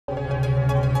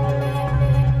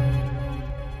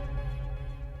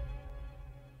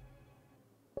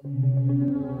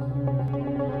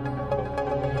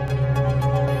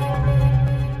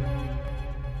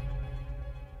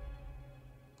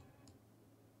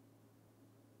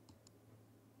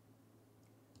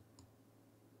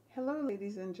Hello,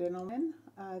 ladies and gentlemen.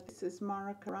 This is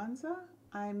Mara Carranza.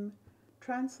 I'm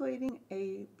translating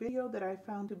a video that I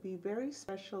found to be very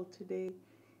special today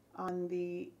on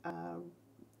the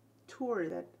tour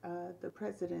that the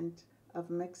President of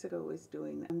Mexico is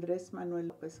doing, Andrés Manuel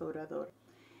López Obrador.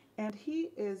 And he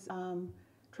is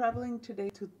traveling today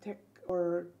to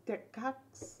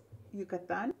Tecax,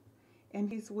 Yucatan, and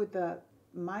he's with the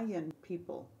Mayan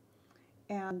people.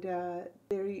 And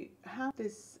they have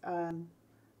this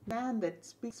man that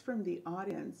speaks from the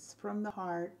audience, from the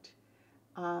heart.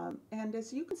 And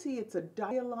as you can see, it's a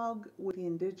dialogue with the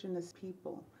indigenous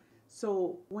people.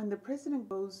 So when the president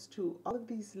goes to all of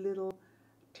these little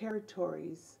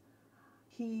territories,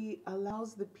 he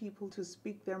allows the people to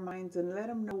speak their minds and let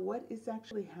them know what is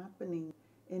actually happening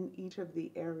in each of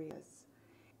the areas.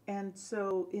 And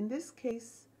so in this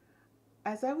case,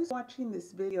 as I was watching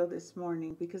this video this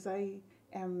morning, because I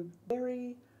am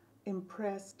very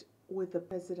impressed with the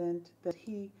president that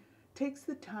he takes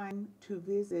the time to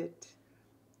visit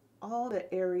all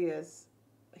the areas.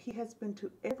 He has been to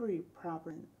every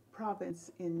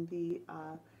province in the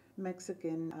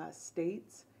Mexican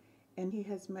states, and he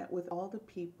has met with all the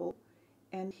people,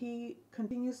 and he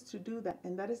continues to do that.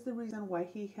 And that is the reason why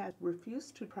he has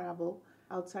refused to travel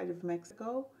outside of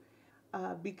Mexico,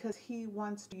 because he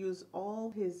wants to use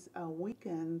all his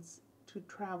weekends to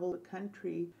travel the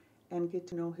country and get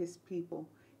to know his people,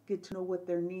 get to know what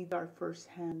their needs are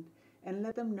firsthand, and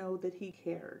let them know that he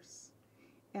cares.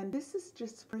 And this is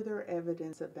just further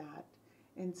evidence of that.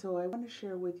 And so I want to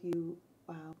share with you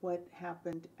what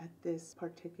happened at this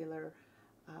particular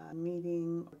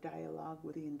meeting or dialogue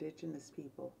with the indigenous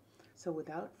people. So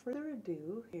without further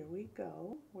ado, here we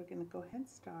go. We're going to go ahead and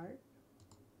start.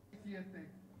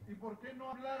 ¿Y por qué no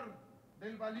hablar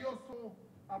del valioso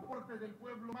aporte del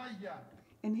pueblo maya?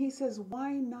 And he says,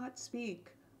 why not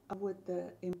speak of what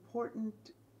the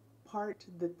important part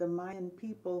that the Mayan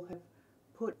people have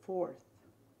put forth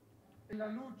En la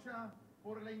lucha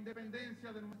por la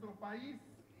independencia de nuestro país,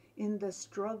 in the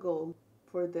struggle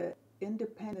for the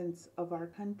independence of our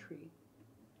country,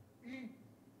 y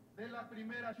de la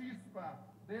primera chispa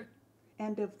de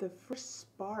and of the first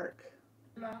spark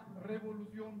la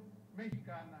Revolución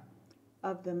Mexicana.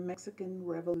 of the Mexican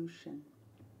Revolution.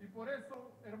 Y por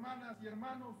eso, hermanas y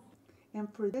hermanos, And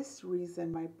for this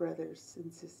reason, my brothers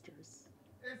and sisters,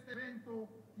 este evento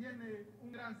tiene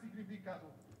un gran significado.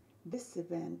 this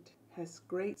event has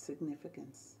great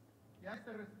significance. Y a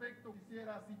este respecto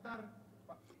quisiera citar,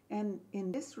 And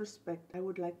in this respect, I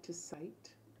would like to cite,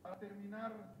 para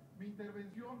terminar mi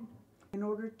intervención, in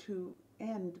order to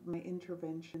end my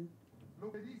intervention, lo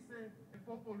que dice el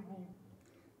Popol Vuh,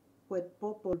 what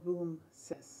Popol Vuh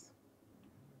says,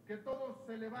 que todos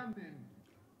se levanten,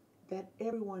 that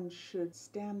everyone should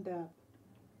stand up,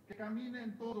 que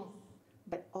caminen todos,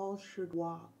 that all should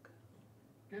walk,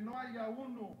 que no haya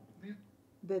uno ni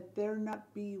that there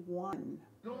not be one,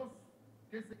 dos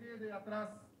que se quede atrás.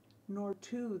 nor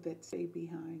two that stay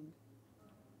behind.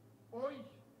 Hoy,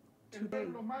 el Today,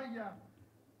 pueblo maya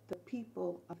the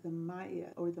people of the Maya,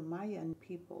 or the Mayan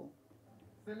people,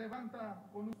 se levanta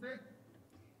con usted,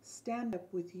 stand up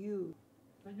with you,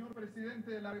 señor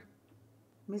presidente de la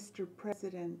Mr.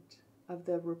 President of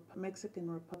the Mexican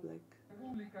Republic,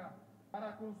 República,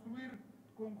 para construir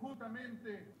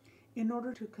conjuntamente in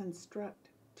order to construct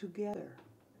together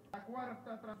la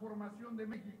cuarta transformación de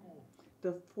México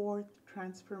the fourth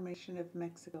transformation of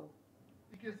Mexico,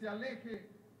 y que se aleje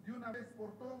de una vez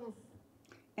por todos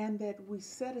and that we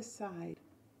set aside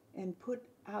and put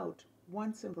out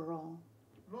once and for all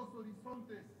los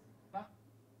horizontes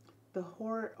the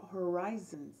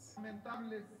horizons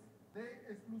lamentables de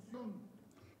exclusión,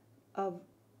 of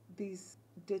these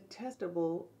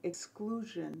detestable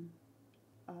exclusion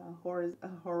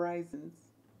horizons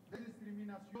de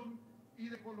discriminación y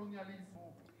de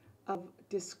colonialismo. of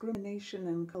discrimination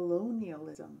and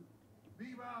colonialism.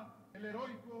 Viva el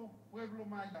heroico pueblo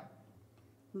maya.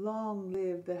 Long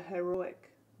live the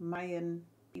heroic Mayan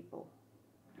people.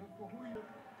 Dios cojuyo,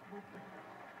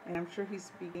 And I'm sure he's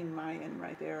speaking Mayan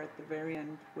right there at the very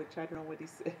end, which I don't know what he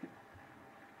said.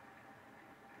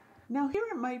 Now here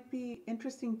it might be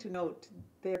interesting to note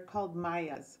they're called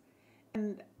Mayas.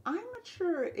 And I'm not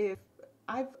sure if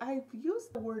I've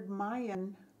used the word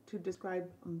Mayan to describe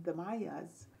the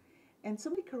Mayas. And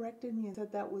somebody corrected me and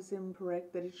said that was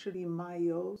incorrect, that it should be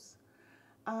Mayos.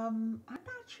 I'm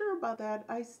not sure about that.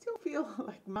 I still feel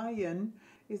like Mayan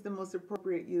is the most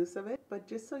appropriate use of it, but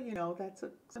just so you know, that's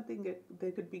something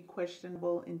that could be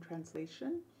questionable in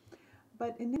translation.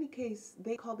 But in any case,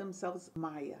 they call themselves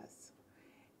Mayas.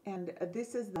 And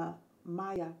this is the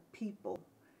Maya people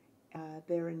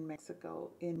there in Mexico,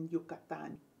 in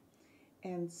Yucatan.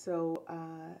 And so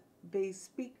they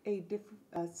speak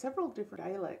several different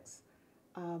dialects,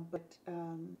 but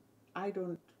I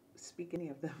don't speak any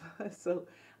of them. So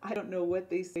I don't know what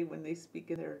they say when they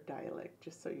speak in their dialect,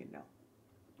 just so you know.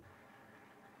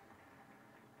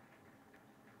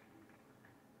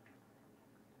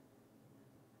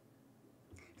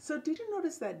 So did you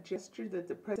notice that gesture that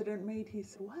the president made? He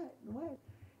said, what?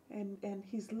 And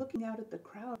he's looking out at the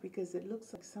crowd because it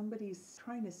looks like somebody's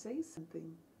trying to say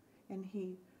something. And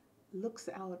he looks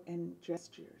out and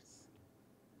gestures.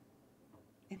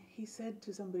 And he said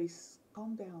to somebody,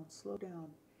 calm down, slow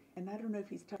down. And I don't know if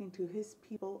he's talking to his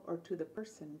people or to the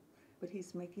person, but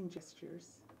he's making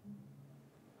gestures.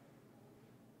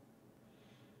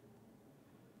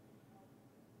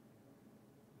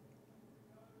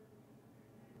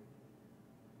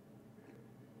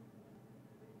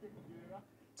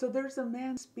 So there's a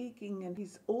man speaking and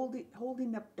he's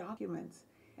holding up documents,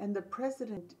 and the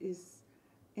president is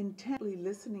intently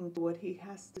listening to what he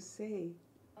has to say.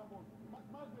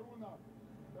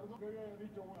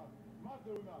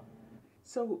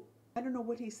 So I don't know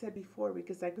what he said before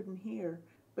because I couldn't hear,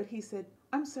 but he said,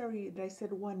 I'm sorry that I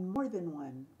said one more than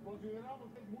one.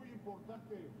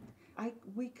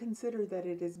 We consider that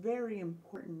it is very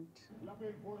important.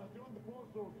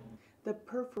 The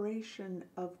perforation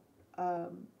of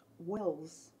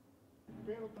wells.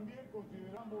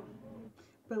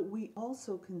 But we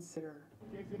also consider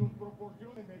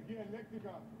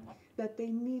that they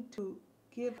need to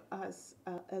give us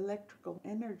electrical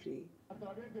energy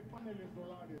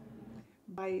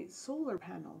by solar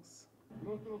panels.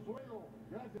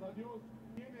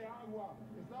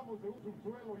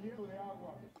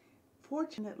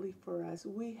 Fortunately for us,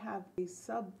 we have a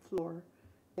subfloor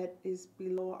that is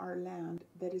below our land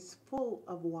that is full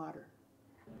of water.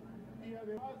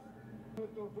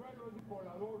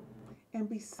 And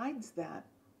besides that,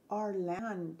 our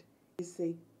land is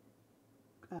a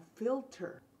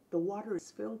filter. The water is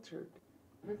filtered.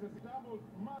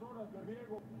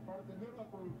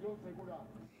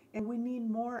 And we need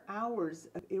more hours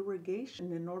of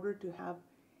irrigation in order to have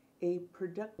a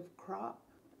productive crop.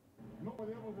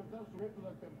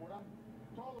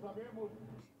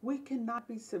 We cannot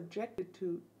be subjected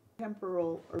to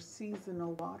temporal or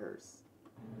seasonal waters.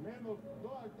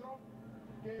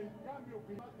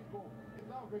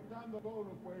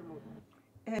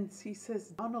 And he says,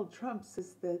 Donald Trump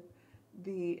says that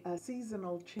the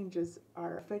seasonal changes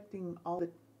are affecting all the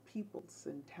peoples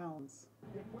and towns.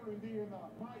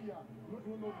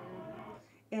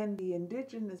 And the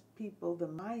indigenous people, the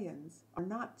Mayans, are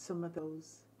not some of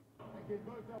those.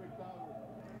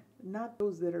 Not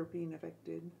those that are being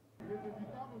affected.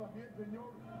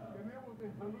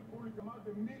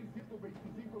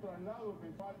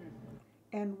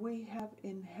 And we have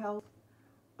in health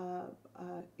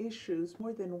issues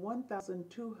more than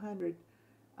 1,200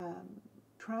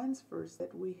 transfers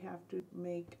that we have to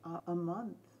make a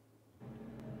month.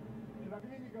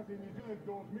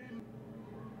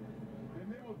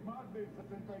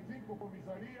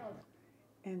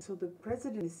 And so the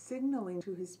president is signaling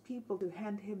to his people to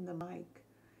hand him the mic.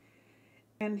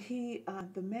 And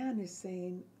the man is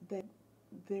saying that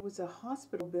there was a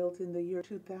hospital built in the year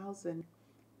 2000,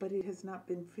 but it has not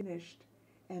been finished.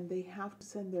 And they have to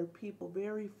send their people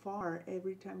very far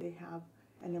every time they have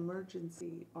an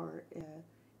emergency or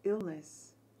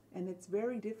illness. And it's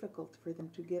very difficult for them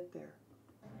to get there.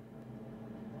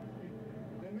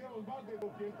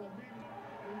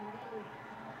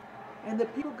 And the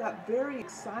people got very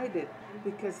excited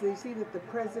because they see that the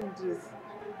president is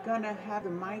going to have the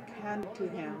mic handed to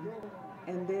him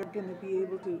and they're going to be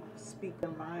able to speak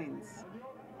their minds.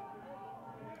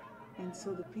 And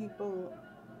so the people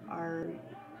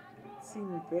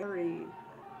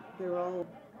they're all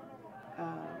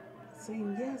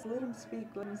saying, yes, let him speak,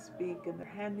 and they're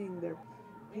handing their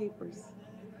papers.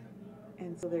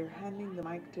 And so they're handing the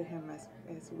mic to him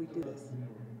as we do this.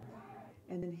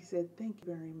 And then he said, thank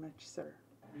you very much, sir.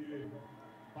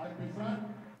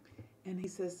 And he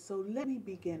says, so let me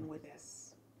begin with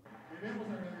this.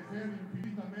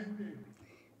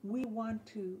 We want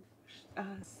to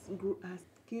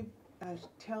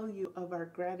tell you of our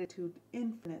gratitude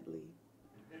infinitely.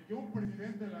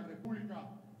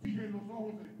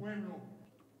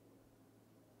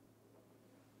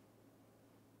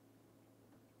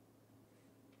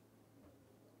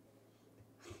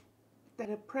 That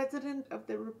a president of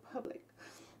the republic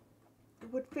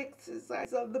would fix his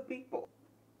eyes on the people.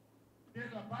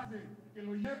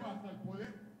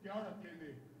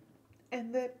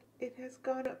 And that it has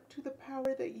gone up to the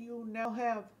power that you now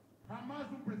have.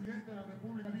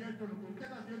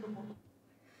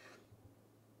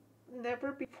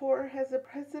 Never before has a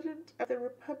president of the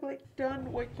republic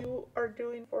done what you are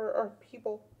doing for our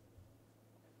people.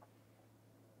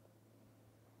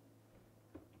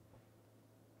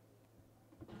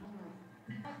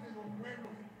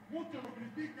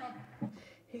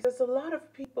 He says a lot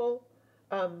of people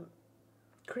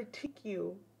critique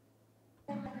you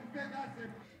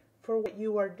for what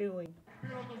you are doing.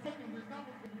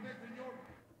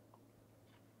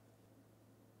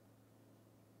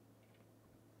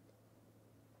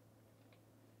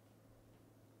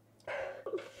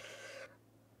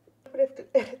 I'm gonna have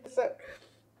to edit this out.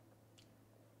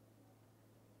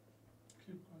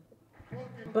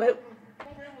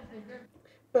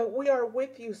 But we are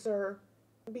with you, sir,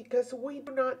 because we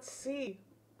do not see.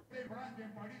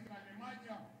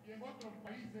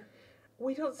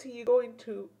 We don't see you going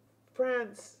to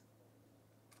France,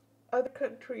 other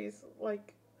countries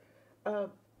like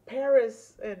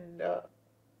Paris and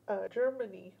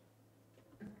Germany.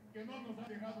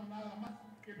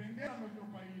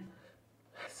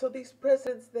 So these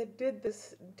presidents that did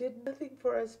this did nothing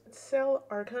for us but sell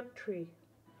our country.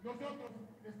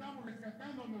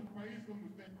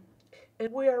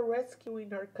 And we are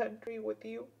rescuing our country with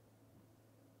you.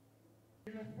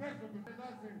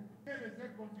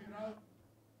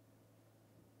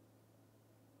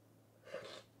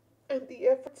 And the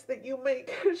efforts that you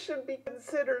make should be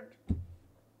considered.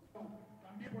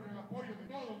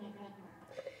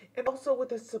 And also with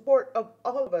the support of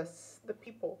all of us, the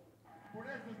people.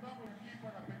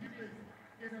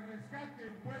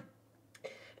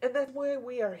 And that's why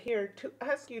we are here, to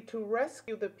ask you to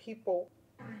rescue the people,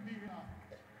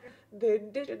 the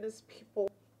indigenous people.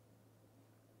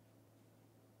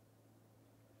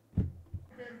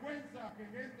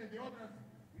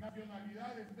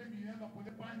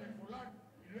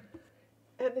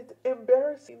 And it's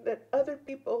embarrassing that other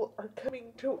people are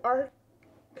coming to our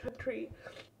country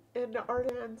and our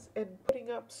lands and putting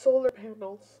up solar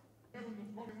panels.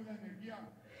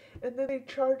 And then they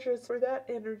charge us for that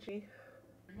energy.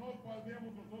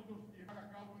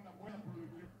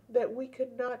 That we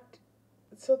cannot,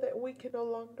 so that we can no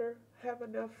longer have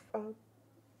enough,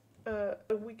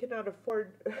 we cannot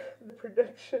afford the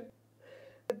production,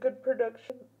 the good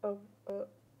production of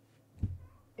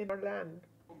in our land.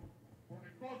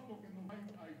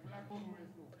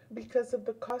 Because of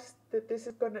the cost that this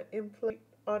is going to inflict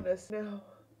on us now.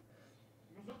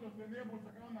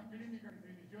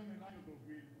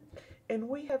 And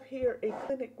we have here a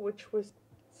clinic which was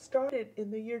started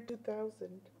in the year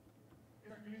 2000.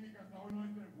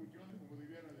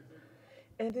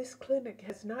 And this clinic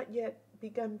has not yet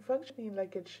begun functioning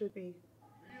like it should be.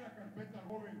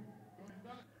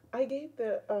 I gave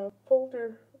the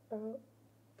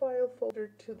file folder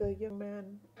to the young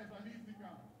man.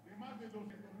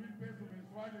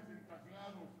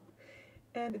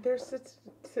 And there's a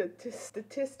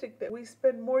statistic that we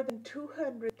spend more than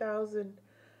 200,000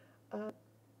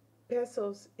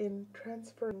 pesos in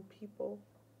transferring people.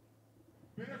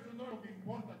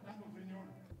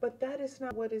 But that is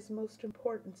not what is most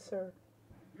important, sir.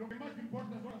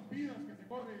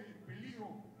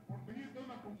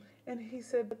 And he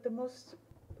said, but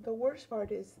the worst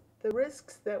part is the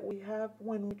risks that we have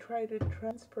when we try to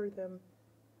transfer them.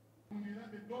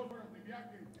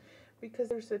 Because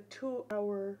there's a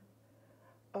 2-hour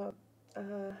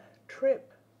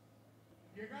trip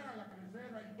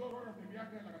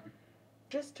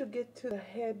just to get to the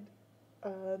head,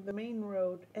 the main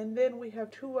road, and then we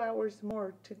have 2 hours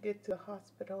more to get to the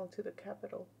hospital, to the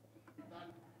capital.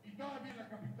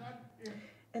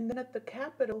 And then at the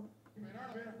capital,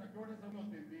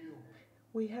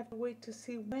 we have to wait to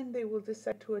see when they will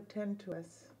decide to attend to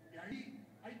us.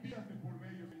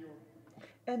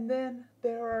 And then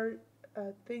there are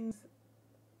things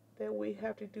that we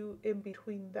have to do in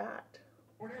between that.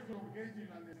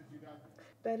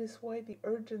 That is why the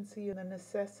urgency and the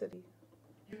necessity.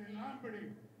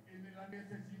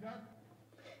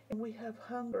 And we have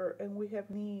hunger and we have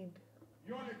need.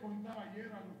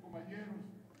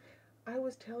 I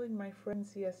was telling my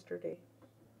friends yesterday,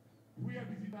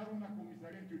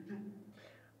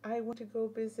 I went to go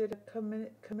visit a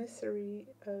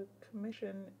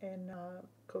commission in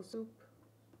Cosup.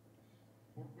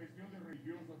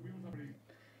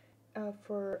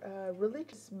 For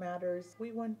religious matters,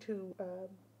 we went to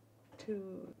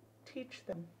teach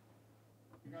them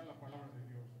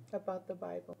about the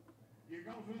Bible.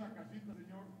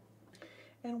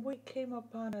 And we came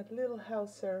upon a little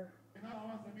house there.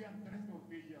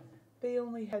 They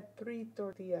only had 3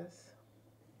 tortillas.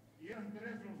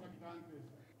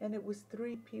 And it was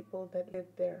 3 people that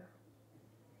lived there.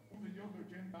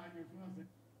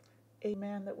 a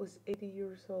man that was 80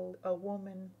 years old, a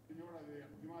woman señora de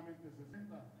aproximadamente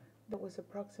 60 that was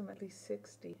approximately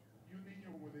 60, y un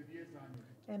niño como de 10 años.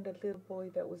 and a little boy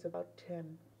that was about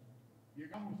 10.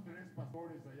 Llegamos 3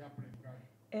 pastores allá a predicar.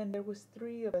 And there was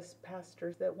 3 of us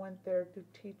pastors that went there to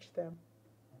teach them.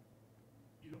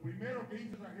 Y lo primero que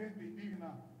hizo esa gente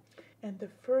indígena And the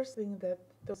first thing that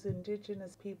those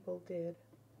indigenous people did,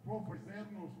 fue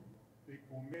ofrecernos de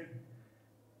comer.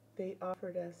 they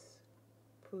offered us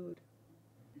food.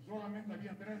 Y solamente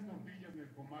había 3 tortillas en el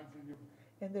comal, señor.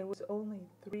 And there was only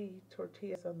 3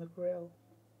 tortillas on the grill.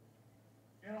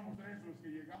 Éramos 3 los que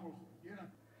llegamos y eran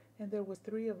And there was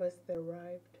 3 of us that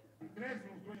arrived, 3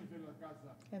 los dueños de la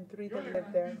casa. and 3 Yo that le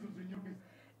lived there. garantizo, señor, que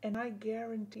And I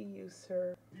guarantee you,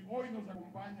 sir, si hoy nos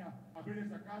acompaña a ver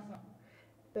esa casa,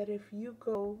 that if you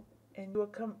go and you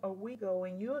we go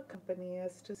and you accompany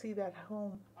us to see that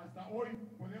home, hasta hoy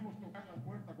podemos tocar la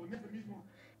puerta con ese mismo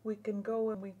we can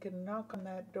go and we can knock on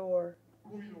that door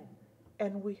ruido.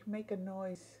 and we make a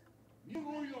noise. Ni un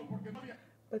ruido porque no había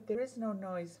But there is no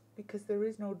noise because there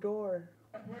is no door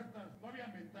puertas, no había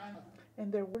ventanas.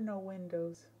 and there were no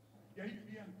windows. Y ahí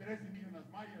vivían 3 indígenas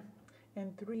mayas.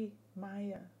 And 3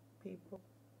 Maya people,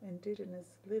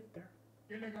 indigenous, lived there.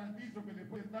 Que le garantizo que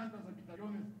después de tantas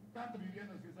habitaciones, tantas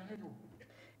viviendas que se han hecho,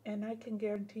 And I can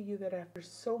guarantee you that after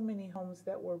so many homes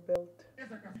that were built,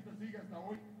 esa casita sigue hasta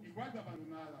hoy igual de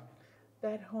abandonada.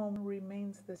 that home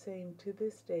remains the same to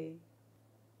this day,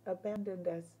 abandoned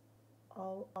as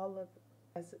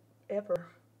as ever.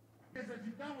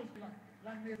 Necesitamos que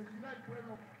la necesidad del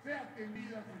pueblo sea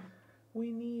atendida, señor.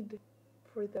 We need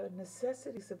for the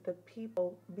necessities of the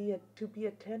people to be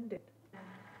attended.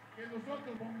 Que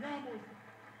nosotros pongamos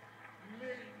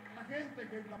la gente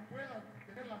que la pueda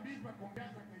tener la misma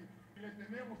confianza que le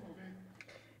tenemos a usted.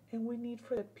 And we need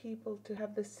for the people to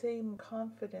have the same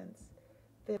confidence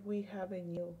that we have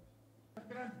in you. La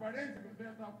transparencia que usted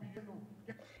ha estado pidiendo,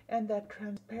 que And that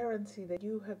transparency that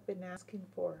you have been asking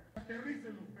for, aterrice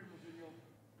los pueblos, señor.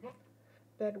 No,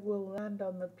 that will land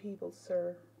on the people,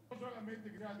 sir. no solamente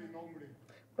que sea de nombre.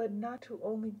 But not to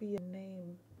only be a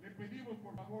name. Le pedimos,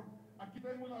 por favor, aquí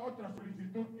tengo una otra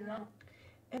solicitud que hago.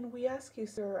 And we ask you,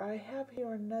 sir, I have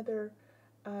here another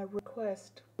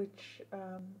request which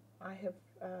I have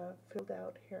filled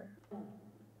out here.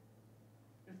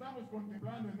 Estamos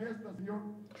contemplando en esta, señor.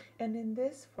 And in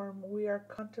this form we are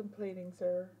contemplating,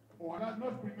 sir. Ojalá no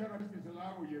es primera vez que se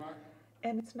la hago llevar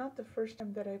And it's not the first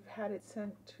time that I've had it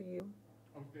sent to you.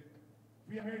 a usted.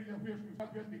 Fui a Mérida, fui a Escuzal,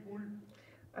 fui a Ticul,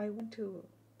 I went to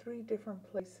 3 different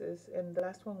places, and the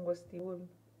last one was Tiul.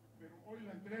 pero hoy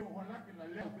la entrego, ojalá que la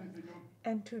lea usted, señor.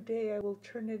 And today I will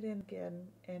turn it in again,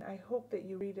 and I hope that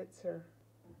you read it, sir.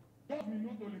 2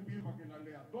 minutos le pido para que la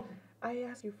lea, 2 I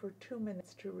ask you for 2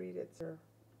 minutes to read it, sir.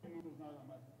 minutos nada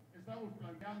más. Estamos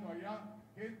planteando allá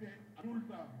gente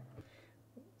adulta,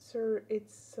 Sir,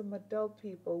 it's some adult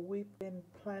people. We've been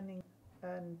planning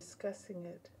and discussing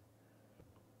it.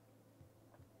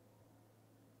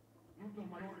 adultos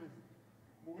mayores,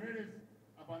 mujeres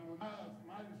abandonadas,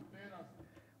 madres solteras,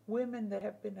 Women that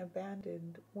have been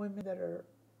abandoned, women that are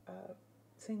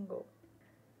single,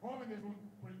 jóvenes con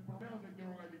problemas de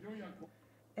drogadicción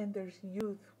y and there's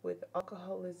youth with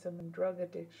alcoholism and drug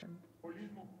addiction.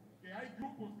 alcoholismo, que hay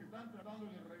grupos que están tratando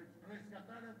de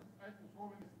rescatar a estos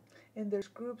jóvenes And there's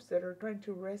groups that are trying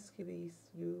to rescue these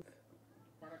youth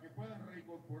para que puedan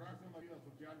reincorporarse a una vida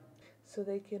social, so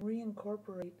they can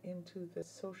reincorporate into the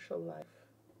social life,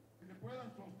 que se puedan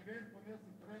sostener con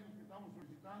estos terrenos que estamos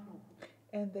solicitando,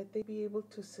 and that they be able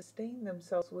to sustain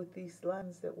themselves with these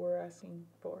lands that we're asking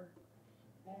for,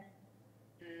 con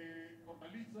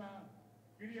hortaliza,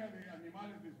 cría de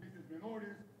animales de especies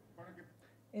menores, para que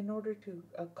in order to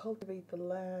cultivate the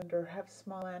land or have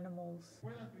small animals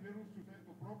puedan tener un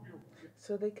sustento propio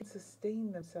so they can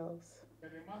sustain themselves. y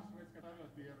además rescatar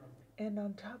las tierras. And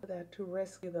on top of that, to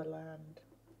rescue the land.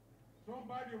 Son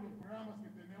varios los programas que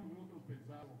tenemos nosotros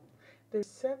pensado. There's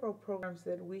several programs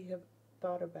that we have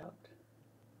thought about.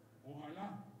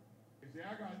 Ojalá que se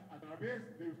haga a través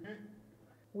de usted,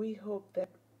 We hope that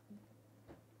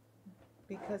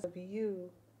because of you,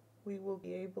 we will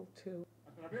be able to,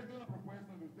 a través de una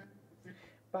propuesta de usted,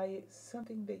 by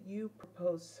something that you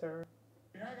propose, sir,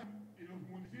 se hagan en los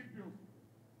municipios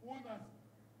unas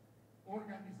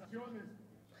organizaciones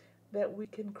that we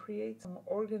can create some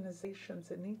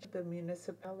organizations in each of the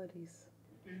municipalities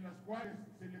en las cuales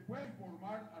se le puede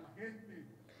informar a la gente,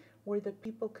 where the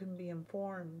people can be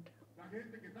informed, la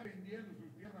gente que está vendiendo sus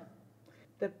tierras,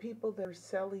 the people that are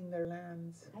selling their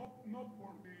lands, no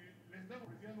porque le estén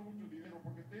ofreciendo mucho dinero,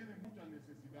 porque tienen mucha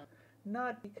necesidad,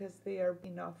 not because they are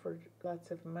being offered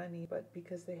lots of money, but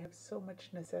because they have so much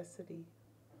necessity.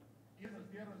 Y esas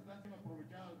tierras están siendo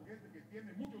aprovechadas por gente que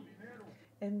tiene mucho dinero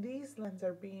And these lands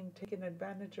are being taken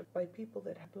advantage of by people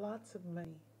that have lots of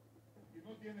money, y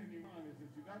no tienen ninguna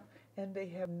necesidad. and they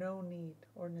have no need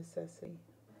or necessity.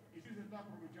 Y sí se está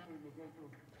aprovechando de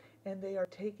nosotros. And they are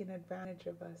taking advantage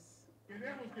of us.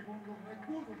 Queremos que con los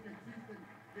recursos que existen,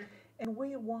 que And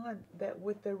we want that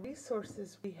with the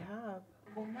resources we have,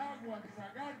 con agua de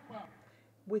Zagarpa,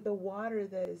 with the water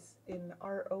that is in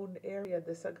our own area,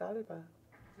 the Sagalpa,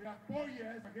 se apoye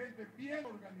a esa gente bien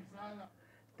organizada,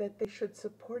 that they should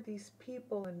support these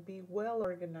people and be well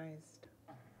organized,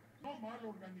 no mal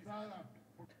organizada,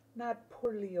 porque not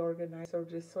poorly organized or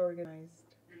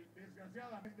disorganized,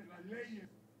 desgraciadamente las leyes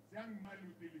se han mal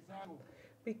utilizado.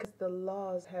 because the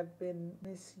laws have been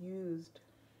misused,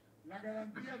 La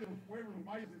garantía de los pueblos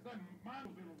mayas está en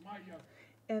manos de los mayas.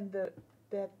 and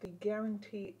that the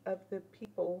guarantee of the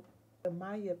people, the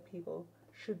Maya people,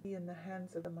 should be in the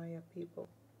hands of the Maya people.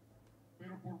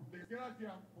 Pero por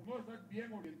desgracia, por no estar bien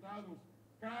orientados,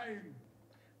 caen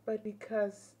But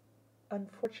because,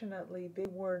 unfortunately, they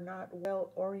were not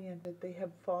well oriented, they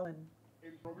have fallen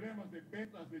en problemas de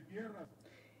ventas de tierras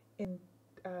in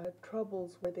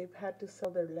troubles where they've had to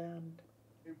sell their land,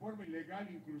 en forma ilegal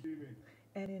inclusive,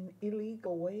 and in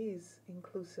illegal ways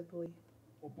inclusively,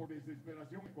 o por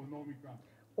desesperación económica,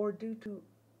 or due to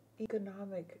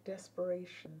economic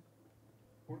desperation,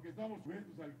 porque estamos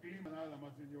sujetos al clima nada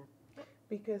más, Señor.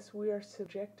 because we are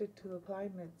subjected to the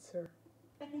climate, sir.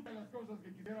 Son muchas las cosas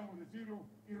que quisiéramos decirlo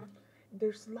y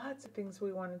There's lots of things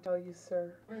we want to tell you,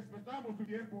 sir, respetamos su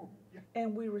tiempo y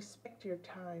and we respect your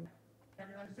time,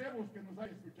 agradecemos que nos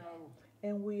haya escuchado.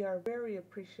 and we are very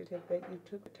appreciative that you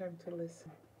took the time to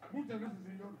listen. Muchas gracias,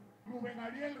 Señor. Rubén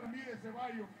Ariel Ramírez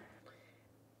Ceballos.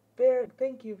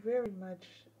 Thank you very much,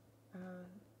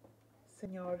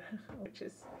 Señor, which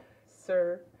is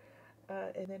sir,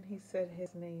 and then he said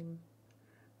his name,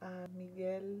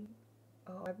 Miguel.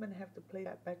 Oh, I'm gonna have to play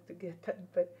that back to get that,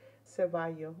 but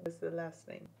Ceballo was the last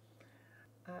name.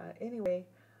 Anyway,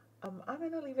 I'm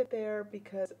gonna leave it there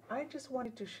because I just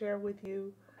wanted to share with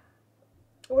you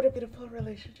what a beautiful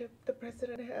relationship the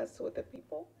president has with the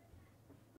people.